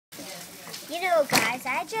You know, guys,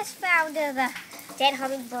 I just found the dead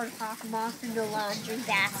hummingbird hawk moth in the laundry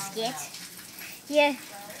basket. Yeah,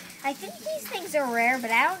 I think these things are rare,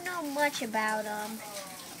 but I don't know much about them.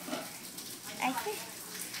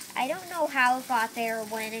 I don't know how it got there or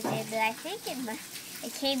when it did, but I think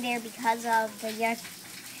it came there because of the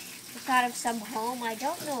thought of some home. I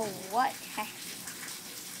don't know what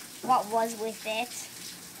was with it.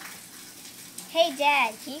 Hey,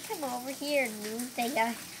 Dad, can you come over here and move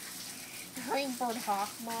the hummingbird hawk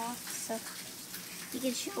moth so you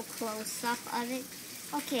can show a close up of it?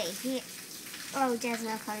 Okay, here. Oh, Dad's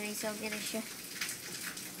not coming, so I'm gonna show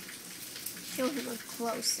him a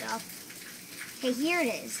close up. Okay, here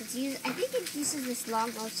it is. I think it uses this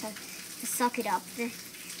long nose to suck it up, to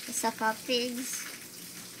suck up things.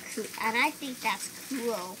 And I think that's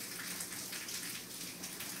cool.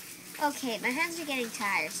 Okay, my hands are getting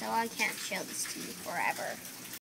tired, so I can't show this to you forever.